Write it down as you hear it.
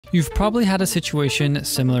You've probably had a situation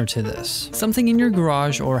similar to this. Something in your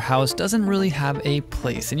garage or house doesn't really have a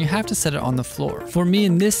place and you have to set it on the floor. For me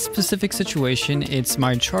in this specific situation, it's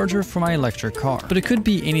my charger for my electric car. But it could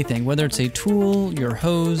be anything, whether it's a tool, your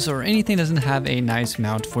hose, or anything that doesn't have a nice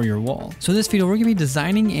mount for your wall. So in this video, we're going to be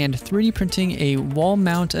designing and 3D printing a wall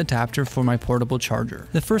mount adapter for my portable charger.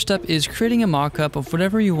 The first step is creating a mock-up of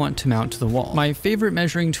whatever you want to mount to the wall. My favorite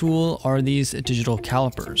measuring tool are these digital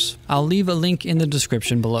calipers. I'll leave a link in the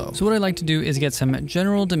description below. So what I like to do is get some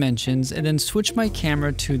general dimensions and then switch my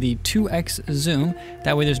camera to the 2x zoom.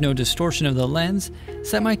 That way there's no distortion of the lens.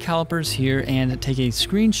 Set my calipers here and take a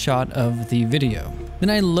screenshot of the video. Then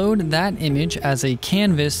I load that image as a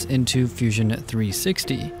canvas into Fusion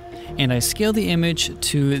 360. And I scale the image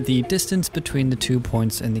to the distance between the 2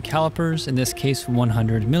 points in the calipers, in this case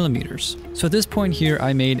 100 millimeters. So at this point here,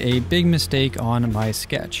 I made a big mistake on my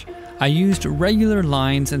sketch. I used regular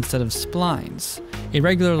lines instead of splines. A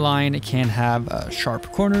regular line can have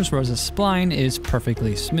sharp corners, whereas a spline is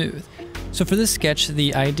perfectly smooth. So for this sketch,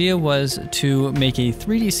 the idea was to make a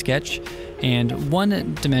 3D sketch, and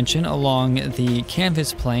one dimension along the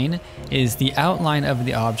canvas plane is the outline of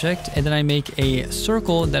the object, and then I make a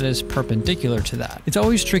circle that is perpendicular to that. It's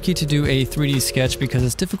always tricky to do a 3D sketch because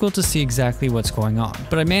it's difficult to see exactly what's going on.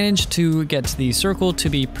 But I managed to get the circle to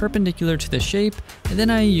be perpendicular to the shape, and then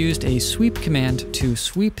I used a sweep command to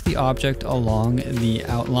sweep the object along the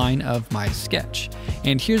outline of my sketch.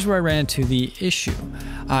 And here's where I ran into the issue.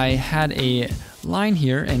 I had a line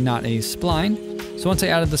here and not a spline. So once I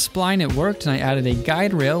added the spline, it worked, and I added a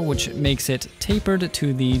guide rail, which makes it tapered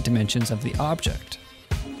to the dimensions of the object.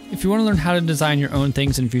 If you want to learn how to design your own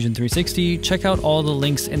things in Fusion 360, check out all the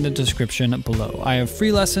links in the description below. I have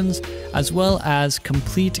free lessons, as well as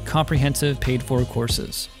complete, comprehensive, paid-for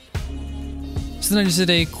courses. So then I just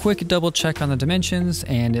did a quick double check on the dimensions,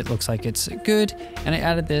 and it looks like it's good, and I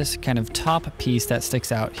added this kind of top piece that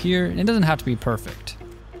sticks out here, and it doesn't have to be perfect.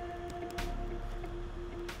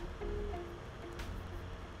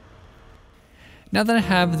 Now that I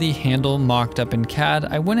have the handle mocked up in CAD,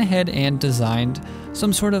 I went ahead and designed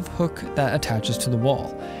some sort of hook that attaches to the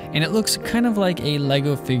wall. And it looks kind of like a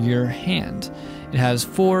Lego figure hand. It has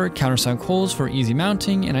 4 countersunk holes for easy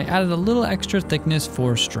mounting, and I added a little extra thickness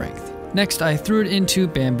for strength. Next, I threw it into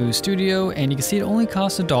Bamboo Studio, and you can see it only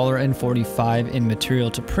costs $1.45 in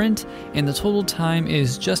material to print, and the total time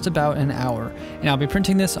is just about an hour. And I'll be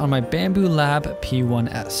printing this on my Bambu Lab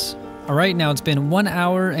P1S. Alright, now it's been 1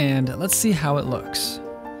 hour, and let's see how it looks.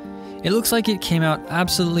 It looks like it came out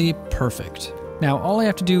absolutely perfect. Now all I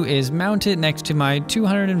have to do is mount it next to my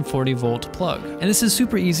 240 volt plug. And this is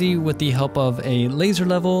super easy with the help of a laser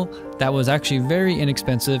level that was actually very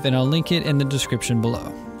inexpensive, and I'll link it in the description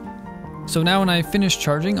below. So now when I finish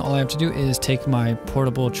charging, all I have to do is take my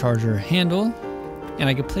portable charger handle, and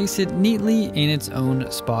I can place it neatly in its own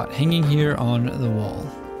spot, hanging here on the wall.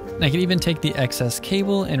 I can even take the excess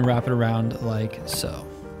cable and wrap it around like so.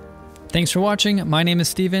 Thanks for watching. My name is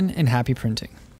Steven, and happy printing.